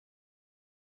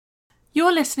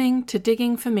You're listening to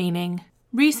Digging for Meaning,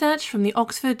 research from the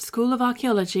Oxford School of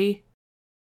Archaeology.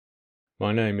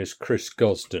 My name is Chris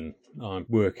Gosden. I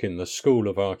work in the School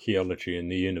of Archaeology in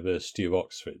the University of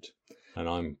Oxford, and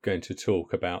I'm going to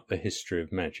talk about the history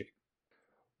of magic.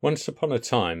 Once upon a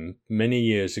time, many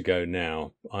years ago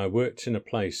now, I worked in a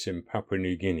place in Papua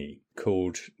New Guinea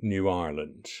called New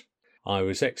Ireland. I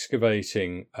was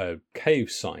excavating a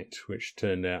cave site which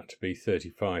turned out to be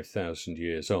 35,000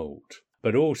 years old.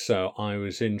 But also I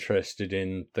was interested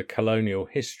in the colonial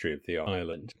history of the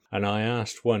island, and I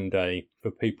asked one day for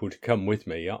people to come with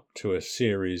me up to a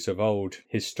series of old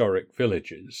historic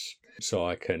villages so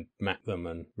I could map them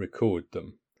and record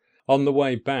them. On the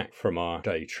way back from our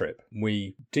day trip,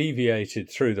 we deviated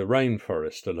through the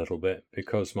rainforest a little bit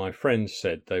because my friends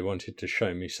said they wanted to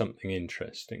show me something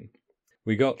interesting.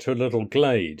 We got to a little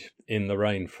glade in the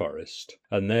rainforest,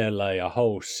 and there lay a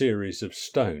whole series of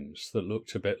stones that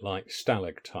looked a bit like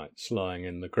stalactites lying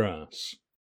in the grass.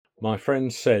 My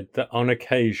friend said that on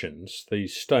occasions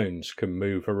these stones can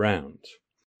move around,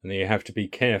 and you have to be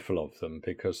careful of them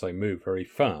because they move very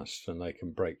fast and they can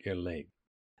break your leg.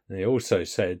 And he also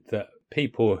said that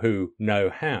people who know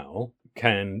how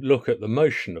can look at the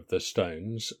motion of the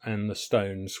stones, and the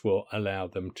stones will allow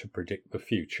them to predict the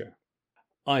future.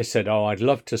 I said, I'd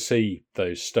love to see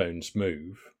those stones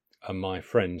move, and my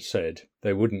friend said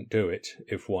they wouldn't do it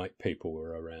if white people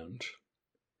were around.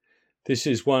 This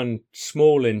is one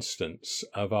small instance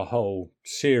of a whole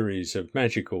series of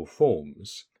magical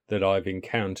forms that I've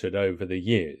encountered over the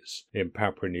years in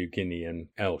Papua New Guinea and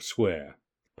elsewhere.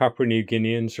 Papua New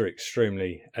Guineans are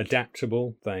extremely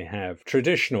adaptable. They have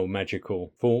traditional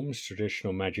magical forms,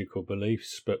 traditional magical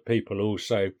beliefs, but people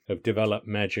also have developed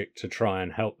magic to try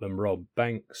and help them rob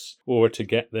banks or to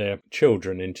get their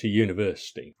children into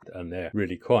university, and they're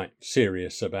really quite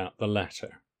serious about the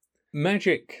latter.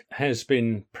 Magic has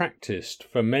been practiced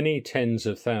for many tens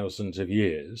of thousands of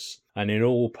years and in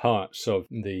all parts of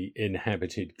the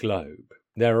inhabited globe.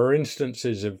 There are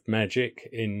instances of magic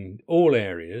in all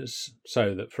areas,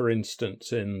 so that, for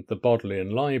instance, in the Bodleian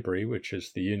Library, which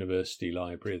is the University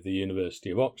Library of the University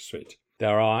of Oxford,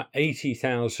 there are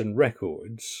 80,000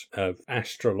 records of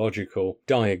astrological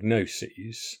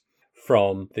diagnoses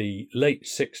from the late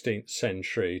 16th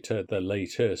century to the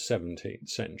later 17th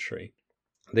century.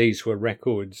 These were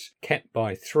records kept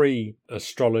by 3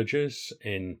 astrologers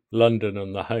in London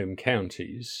and the home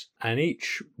counties, and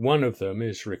each one of them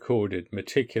is recorded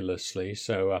meticulously,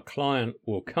 so a client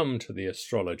will come to the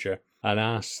astrologer and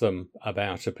ask them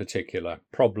about a particular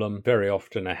problem, very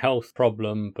often a health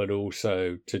problem, but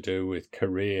also to do with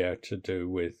career, to do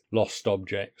with lost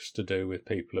objects, to do with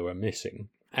people who are missing.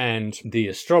 And the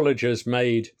astrologers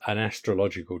made an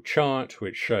astrological chart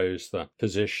which shows the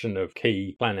position of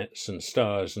key planets and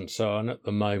stars and so on at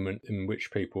the moment in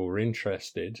which people were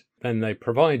interested. Then they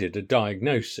provided a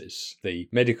diagnosis, the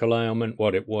medical ailment,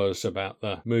 what it was about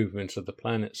the movement of the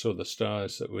planets or the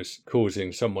stars that was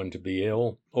causing someone to be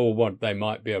ill, or what they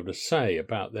might be able to say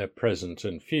about their present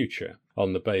and future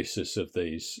on the basis of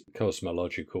these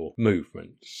cosmological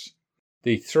movements.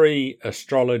 The 3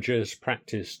 astrologers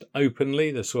practiced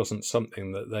openly. This wasn't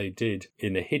something that they did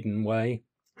in a hidden way.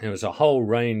 There was a whole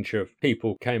range of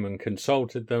people came and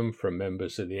consulted them, from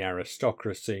members of the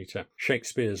aristocracy to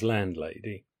Shakespeare's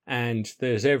landlady. And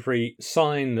there's every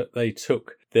sign that they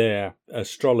took their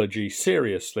astrology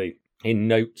seriously. In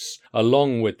notes,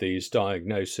 along with these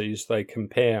diagnoses, they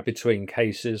compare between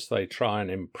cases, they try and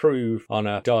improve on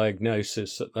a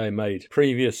diagnosis that they made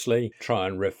previously, try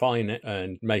and refine it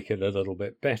and make it a little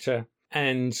bit better.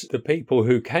 And the people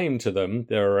who came to them,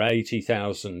 there are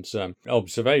 80,000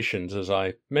 observations, as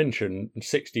I mentioned,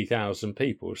 60,000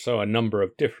 people, so a number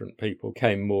of different people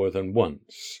came more than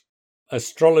once.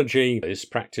 Astrology is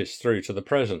practiced through to the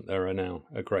present. There are now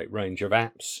a great range of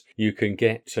apps you can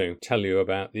get to tell you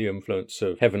about the influence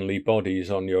of heavenly bodies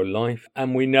on your life.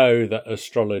 And we know that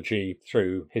astrology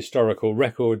through historical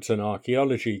records and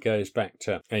archaeology goes back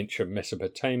to ancient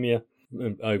Mesopotamia,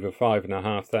 over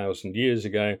 5,500 years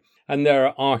ago. And there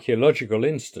are archaeological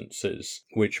instances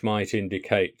which might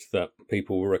indicate that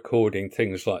people were recording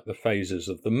things like the phases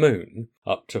of the moon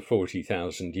up to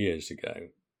 40,000 years ago.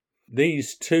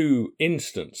 These 2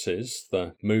 instances,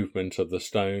 the movement of the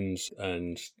stones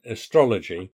and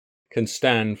astrology, can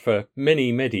stand for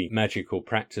many magical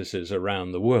practices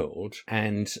around the world,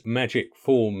 and magic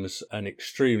forms an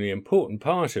extremely important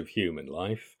part of human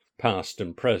life, past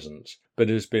and present, but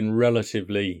has been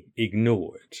relatively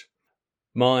ignored.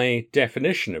 My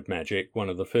definition of magic, one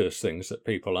of the first things that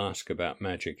people ask about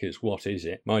magic is, what is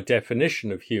it? My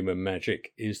definition of human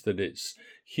magic is that it's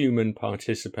human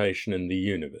participation in the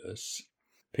universe.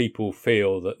 people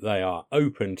feel that they are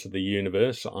open to the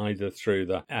universe, either through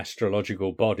the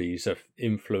astrological bodies of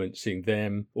influencing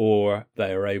them, or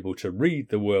they are able to read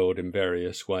the world in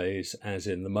various ways, as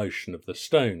in the motion of the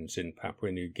stones in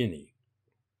Papua New Guinea.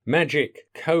 Magic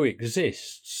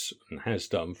coexists, and has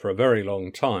done for a very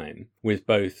long time, with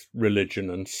both religion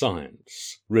and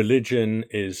science. Religion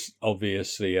is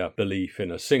obviously a belief in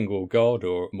a single god,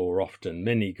 or more often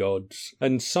many gods,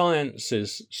 and science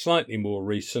is slightly more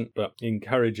recent, but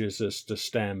encourages us to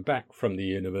stand back from the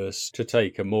universe, to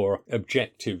take a more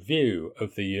objective view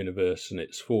of the universe and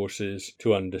its forces,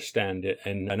 to understand it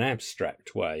in an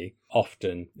abstract way,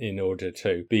 often in order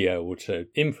to be able to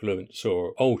influence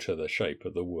or alter the shape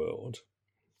of the world.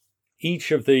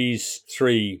 Each of these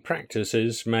three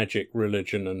practices, magic,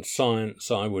 religion and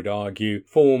science, I would argue,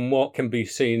 form what can be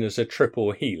seen as a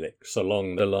triple helix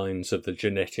along the lines of the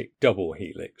genetic double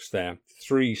helix. They're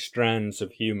three strands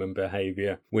of human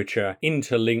behaviour which are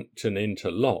interlinked and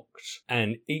interlocked,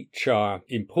 and each are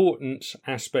important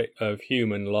aspects of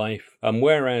human life. And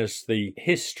whereas the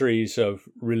histories of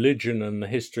religion and the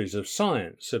histories of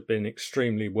science have been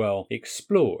extremely well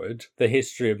explored, the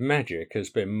history of magic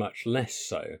has been much less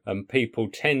so, and people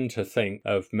tend to think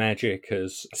of magic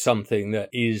as something that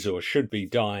is or should be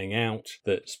dying out,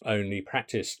 that's only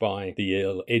practiced by the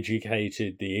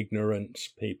ill-educated, the ignorant,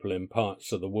 people in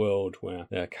parts of the world where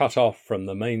they're cut off from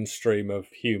the mainstream of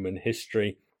human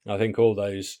history. I think all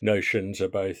those notions are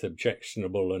both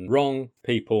objectionable and wrong.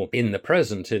 People in the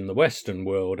present, in the Western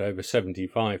world, over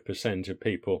 75% of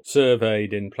people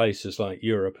surveyed in places like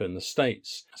Europe and the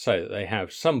States say that they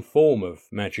have some form of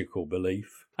magical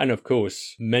belief. And of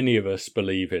course, many of us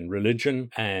believe in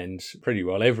religion, and pretty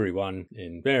well everyone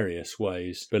in various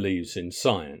ways believes in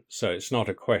science. So it's not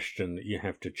a question that you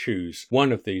have to choose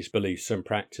one of these beliefs and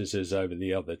practices over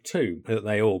the other two, that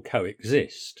they all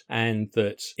coexist, and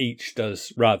that each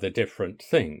does rather different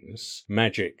things.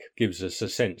 Magic gives us a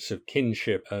sense of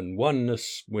kinship and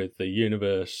oneness with the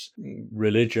universe,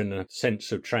 religion a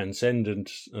sense of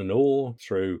transcendence and awe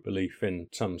through belief in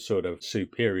some sort of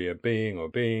superior being or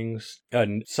beings,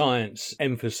 and science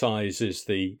emphasizes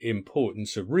the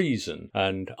importance of reason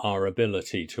and our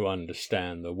ability to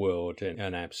understand the world in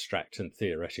an abstract and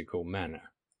theoretical manner.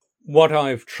 What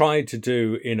I've tried to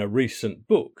do in a recent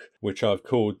book, which I've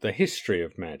called The History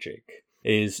of Magic,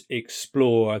 is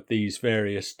explore these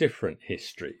various different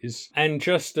histories. And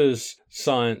just as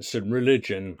science and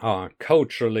religion are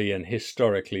culturally and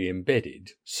historically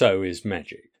embedded, so is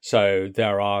magic. So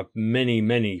there are many,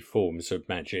 many forms of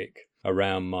magic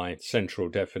around my central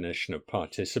definition of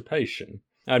participation,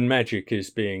 and magic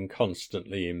is being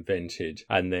constantly invented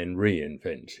and then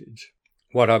reinvented.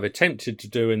 What I've attempted to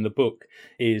do in the book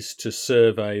is to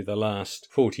survey the last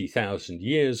 40,000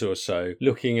 years or so,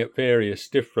 looking at various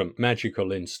different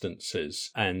magical instances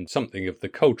and something of the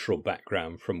cultural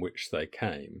background from which they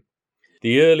came.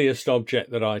 The earliest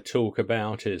object that I talk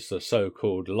about is the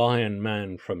so-called Lion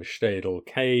Man from Stedel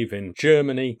Cave in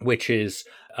Germany, which is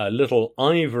a little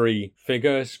ivory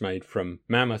figure. It's made from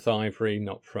mammoth ivory,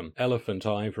 not from elephant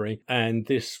ivory, and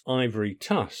this ivory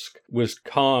tusk was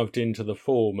carved into the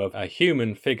form of a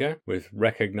human figure with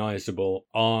recognizable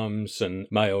arms and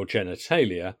male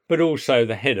genitalia, but also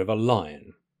the head of a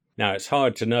lion. Now, it's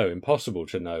hard to know, impossible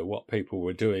to know, what people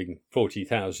were doing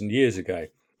 40,000 years ago.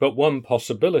 But one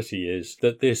possibility is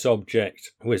that this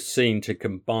object was seen to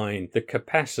combine the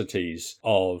capacities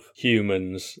of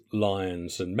humans,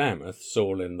 lions and mammoths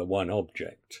all in the one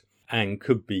object, and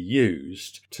could be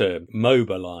used to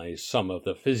mobilize some of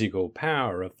the physical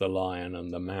power of the lion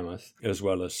and the mammoth, as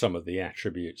well as some of the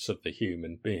attributes of the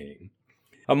human being.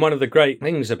 And one of the great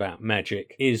things about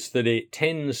magic is that it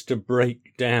tends to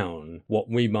break down what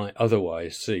we might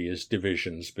otherwise see as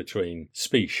divisions between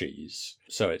species.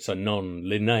 So it's a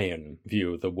non-Linnaean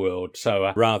view of the world. So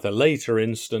a rather later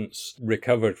instance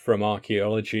recovered from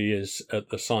archaeology is at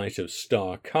the site of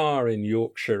Star Carr in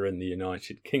Yorkshire in the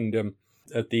United Kingdom.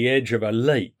 At the edge of a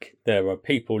lake, there were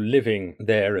people living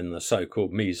there in the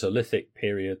so-called Mesolithic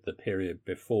period, the period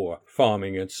before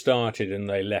farming had started, and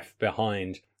they left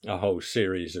behind a whole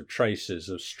series of traces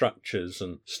of structures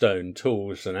and stone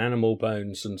tools and animal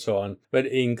bones and so on. But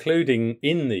including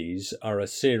in these are a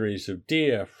series of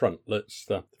deer frontlets,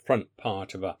 the front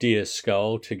part of a deer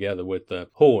skull together with the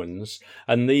horns,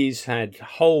 and these had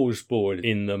holes bored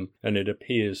in them, and it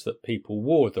appears that people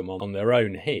wore them on their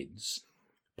own heads,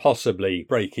 possibly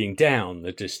breaking down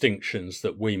the distinctions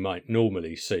that we might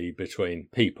normally see between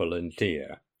people and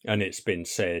deer. And it's been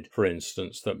said, for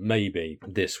instance, that maybe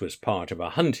this was part of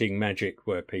a hunting magic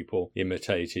where people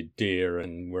imitated deer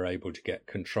and were able to get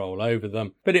control over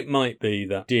them. But it might be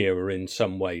that deer were in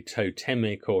some way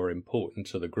totemic or important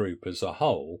to the group as a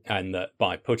whole, and that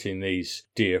by putting these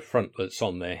deer frontlets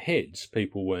on their heads,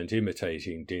 people weren't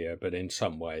imitating deer, but in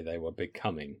some way they were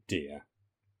becoming deer.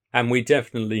 And we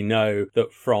definitely know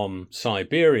that from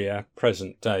Siberia,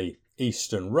 present-day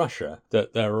Eastern Russia,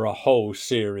 that there are a whole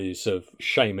series of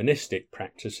shamanistic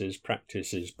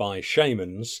practices by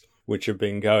shamans, which have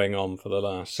been going on for the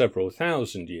last several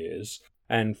thousand years.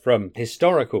 And from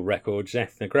historical records,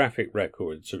 ethnographic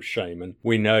records of shaman,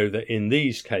 we know that in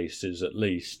these cases at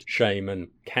least, shaman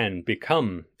can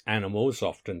become animals,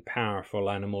 often powerful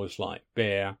animals like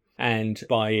bear, and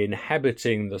by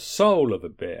inhabiting the soul of a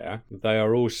bear, they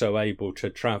are also able to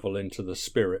travel into the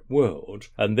spirit world.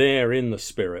 And there in the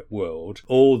spirit world,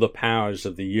 all the powers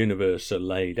of the universe are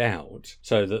laid out,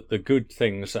 so that the good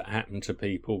things that happen to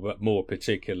people, but more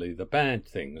particularly the bad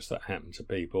things that happen to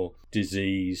people,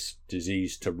 disease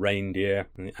to reindeer,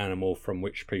 the animal from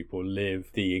which people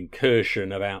live, the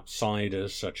incursion of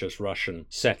outsiders such as Russian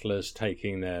settlers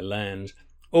taking their land,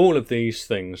 all of these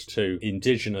things to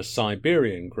indigenous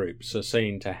Siberian groups are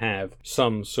seen to have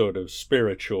some sort of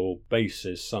spiritual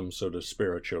basis, some sort of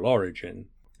spiritual origin.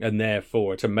 And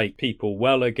therefore, to make people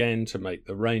well again, to make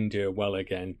the reindeer well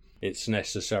again, it's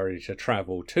necessary to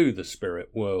travel to the spirit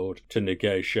world to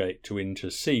negotiate, to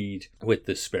intercede with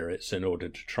the spirits in order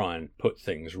to try and put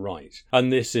things right.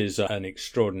 And this is an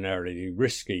extraordinarily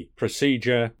risky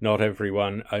procedure. Not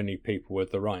everyone, only people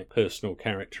with the right personal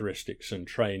characteristics and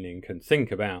training can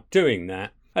think about doing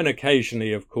that. And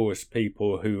occasionally, of course,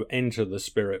 people who enter the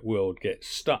spirit world get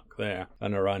stuck there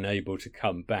and are unable to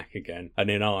come back again. And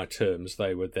in our terms,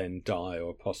 they would then die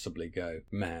or possibly go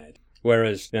mad.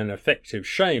 Whereas an effective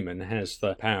shaman has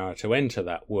the power to enter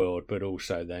that world, but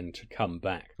also then to come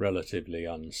back relatively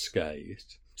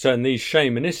unscathed. So in these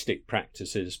shamanistic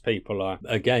practices, people are,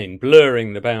 again,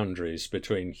 blurring the boundaries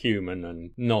between human and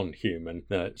non-human,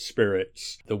 the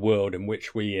spirits, the world in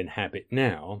which we inhabit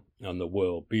now, and the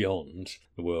world beyond,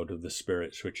 the world of the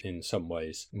spirits, which in some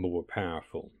ways more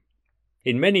powerful.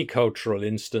 In many cultural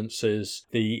instances,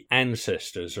 the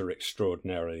ancestors are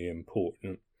extraordinarily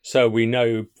important. So we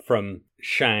know from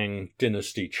Shang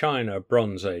Dynasty China,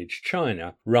 Bronze Age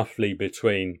China, roughly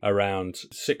between around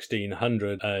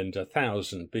 1600 and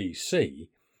 1000 BC,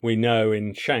 we know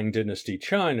in Shang Dynasty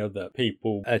China that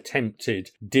people attempted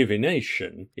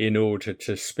divination in order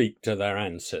to speak to their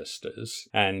ancestors.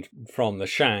 And from the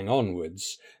Shang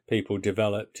onwards, people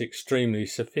developed extremely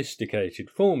sophisticated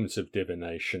forms of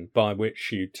divination by which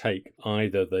you take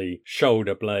either the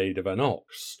shoulder blade of an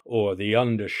ox or the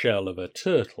undershell of a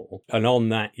turtle, and on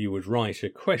that you would write a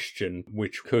question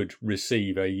which could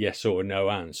receive a yes or no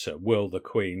answer. Will the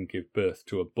queen give birth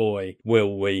to a boy?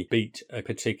 Will we beat a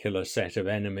particular set of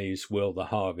enemies? Will the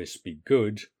harvest be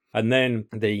good? And then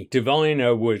the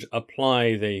diviner would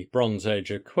apply the Bronze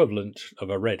Age equivalent of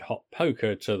a red-hot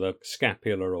poker to the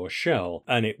scapula or shell,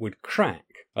 and it would crack.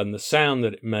 And the sound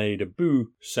that it made, a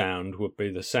boo sound, would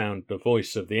be the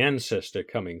voice of the ancestor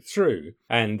coming through,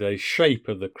 and the shape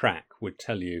of the crack would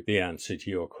tell you the answer to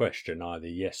your question, either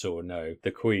yes or no.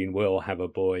 The queen will have a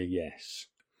boy, yes.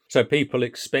 So people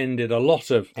expended a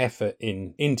lot of effort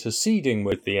in interceding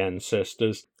with the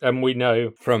ancestors, and we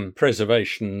know from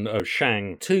preservation of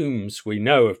Shang tombs, we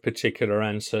know of particular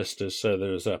ancestors. So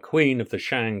there was a queen of the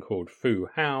Shang called Fu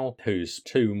Hao, whose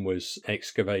tomb was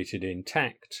excavated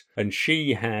intact, and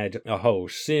she had a whole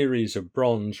series of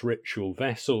bronze ritual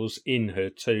vessels in her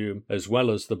tomb, as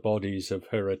well as the bodies of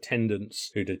her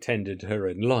attendants who'd attended her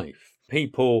in life.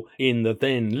 People in the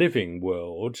then living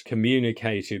world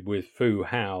communicated with Fu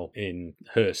Hao in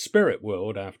her spirit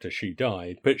world after she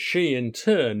died, but she in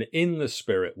turn in the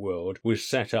spirit world was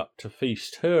set up to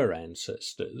feast her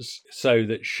ancestors so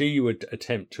that she would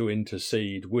attempt to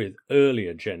intercede with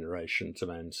earlier generations of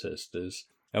ancestors.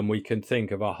 And we can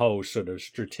think of a whole sort of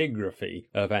stratigraphy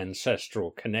of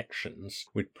ancestral connections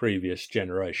with previous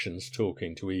generations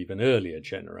talking to even earlier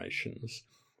generations.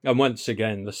 And once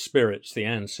again, the spirits, the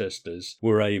ancestors,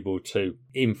 were able to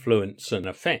influence and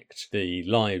affect the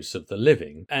lives of the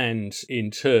living. And in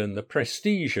turn, the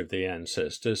prestige of the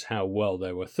ancestors, how well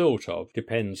they were thought of,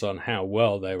 depends on how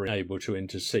well they were able to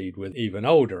intercede with even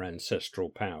older ancestral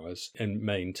powers and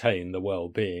maintain the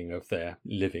well-being of their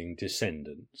living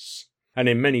descendants. And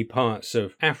in many parts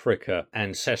of Africa,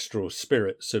 ancestral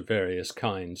spirits of various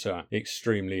kinds are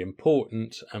extremely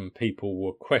important, and people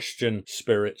will question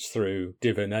spirits through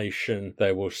divination.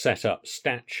 They will set up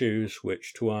statues,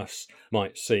 which to us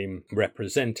might seem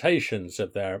representations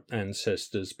of their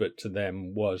ancestors, but to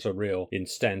them was a real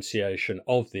instantiation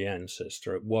of the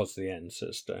ancestor. It was the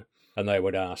ancestor. And they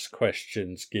would ask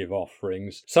questions, give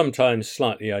offerings, sometimes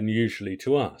slightly unusually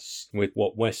to us, with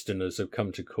what Westerners have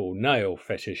come to call nail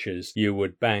fetishes. You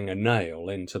would bang a nail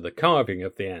into the carving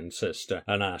of the ancestor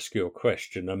and ask your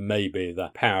question, and maybe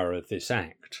the power of this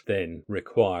act then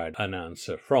required an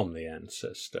answer from the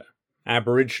ancestor.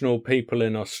 Aboriginal people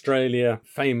in Australia,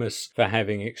 famous for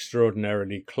having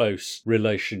extraordinarily close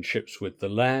relationships with the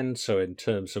land. So in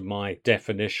terms of my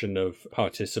definition of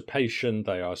participation,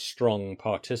 they are strong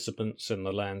participants in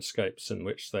the landscapes in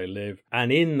which they live.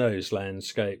 And in those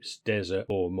landscapes, desert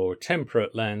or more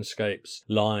temperate landscapes,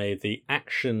 lie the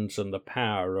actions and the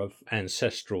power of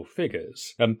ancestral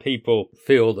figures. And people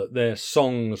feel that their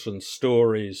songs and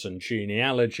stories and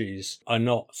genealogies are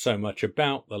not so much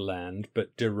about the land,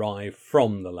 but derive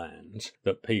from the land,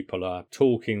 that people are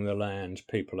talking the land,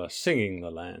 people are singing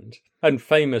the land. And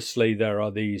famously there are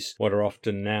these what are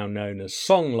often now known as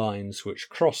song lines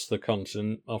which cross the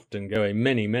continent, often going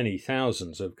many, many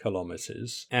thousands of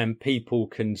kilometres, and people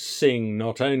can sing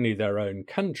not only their own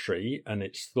country, and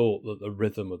it's thought that the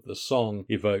rhythm of the song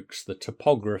evokes the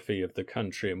topography of the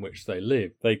country in which they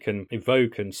live. They can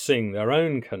evoke and sing their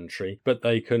own country, but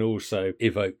they can also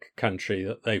evoke country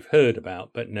that they've heard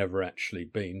about but never actually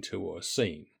been to or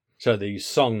seen. So these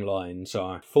song lines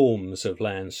are forms of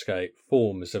landscape,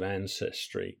 forms of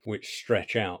ancestry, which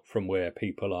stretch out from where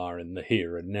people are in the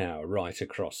here and now, right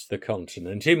across the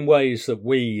continent, in ways that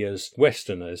we as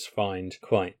Westerners find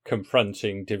quite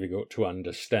confronting, difficult to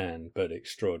understand, but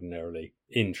extraordinarily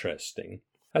interesting.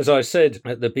 As I said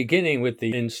at the beginning, with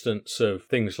the instance of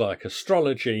things like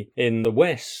astrology, in the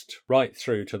West, right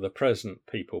through to the present,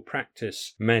 people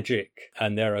practice magic,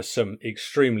 and there are some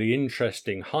extremely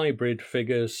interesting hybrid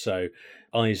figures. So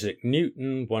Isaac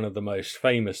Newton, one of the most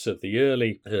famous of the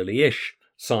early-ish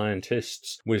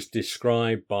scientists, was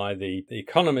described by the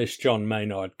economist John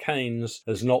Maynard Keynes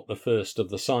as not the first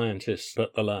of the scientists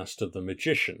but the last of the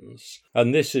magicians.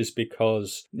 And this is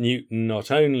because Newton not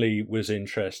only was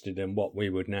interested in what we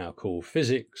would now call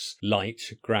physics, light,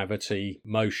 gravity,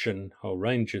 motion, a whole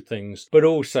range of things, but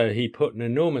also he put an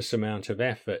enormous amount of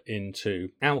effort into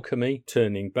alchemy,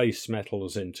 turning base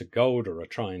metals into gold, or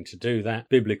trying to do that,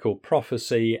 biblical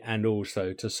prophecy, and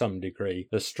also to some degree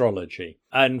astrology.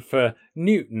 And for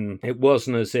Newton, it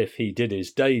wasn't as if he did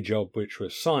his day job, which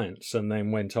was science, and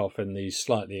then went off in these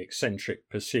slightly eccentric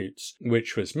pursuits,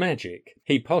 which was magic.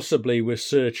 He possibly was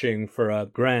searching for a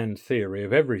grand theory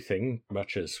of everything,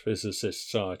 much as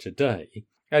physicists are today,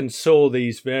 and saw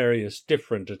these various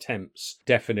different attempts,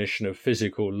 definition of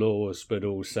physical laws, but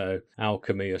also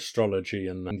alchemy, astrology,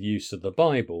 and the use of the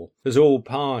Bible, as all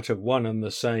part of one and the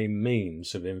same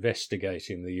means of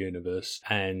investigating the universe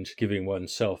and giving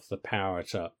oneself the power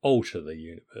to alter the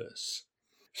universe.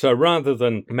 So rather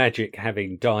than magic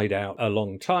having died out a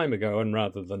long time ago, and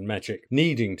rather than magic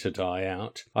needing to die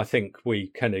out, I think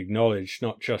we can acknowledge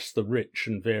not just the rich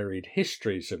and varied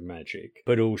histories of magic,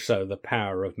 but also the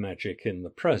power of magic in the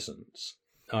present.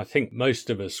 I think most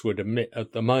of us would admit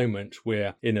at the moment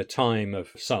we're in a time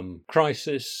of some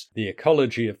crisis. The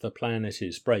ecology of the planet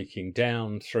is breaking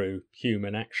down through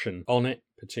human action on it,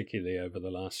 particularly over the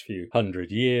last few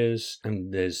hundred years,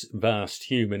 and there's vast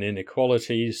human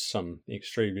inequalities, some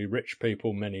extremely rich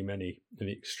people, many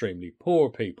extremely poor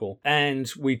people,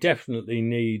 and we definitely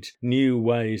need new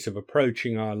ways of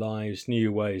approaching our lives,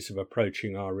 new ways of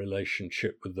approaching our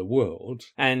relationship with the world.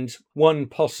 And one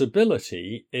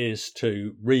possibility is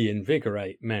to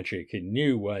reinvigorate magic in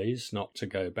new ways, not to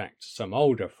go back to some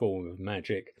older form of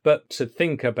magic, but to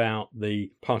think about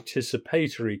the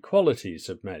participatory qualities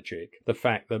of magic, the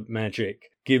fact that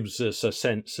magic gives us a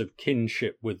sense of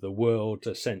kinship with the world,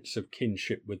 a sense of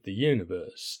kinship with the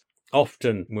universe,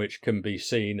 often which can be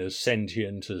seen as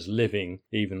sentient, as living,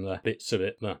 even the bits of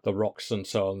it, the rocks and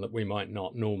so on, that we might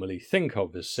not normally think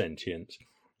of as sentient.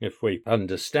 If we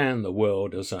understand the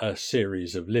world as a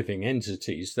series of living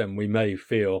entities, then we may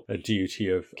feel a duty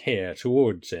of care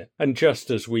towards it. And just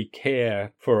as we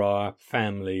care for our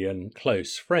family and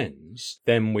close friends,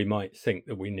 then we might think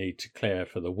that we need to care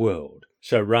for the world.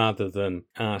 So rather than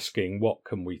asking what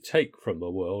can we take from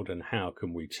the world and how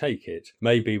can we take it,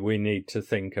 maybe we need to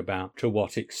think about to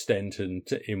what extent and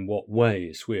in what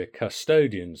ways we're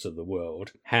custodians of the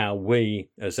world, how we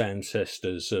as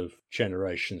ancestors of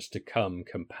generations to come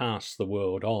can pass the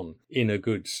world on in a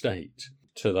good state.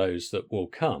 to those that will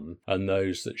come and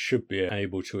those that should be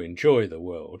able to enjoy the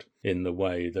world in the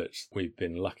way that we've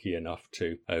been lucky enough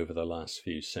to over the last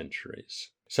few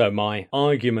centuries. So my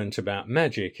argument about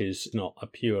magic is not a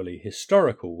purely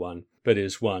historical one, but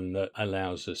is one that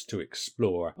allows us to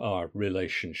explore our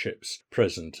relationships,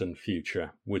 present and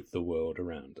future, with the world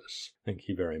around us. Thank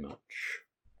you very much.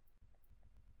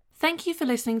 Thank you for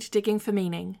listening to Digging for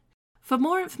Meaning. For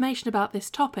more information about this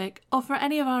topic, or for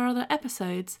any of our other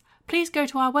episodes, please go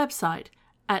to our website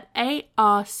at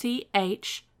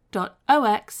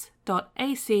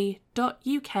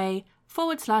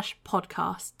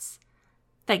arch.ox.ac.uk/podcasts.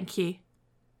 Thank you.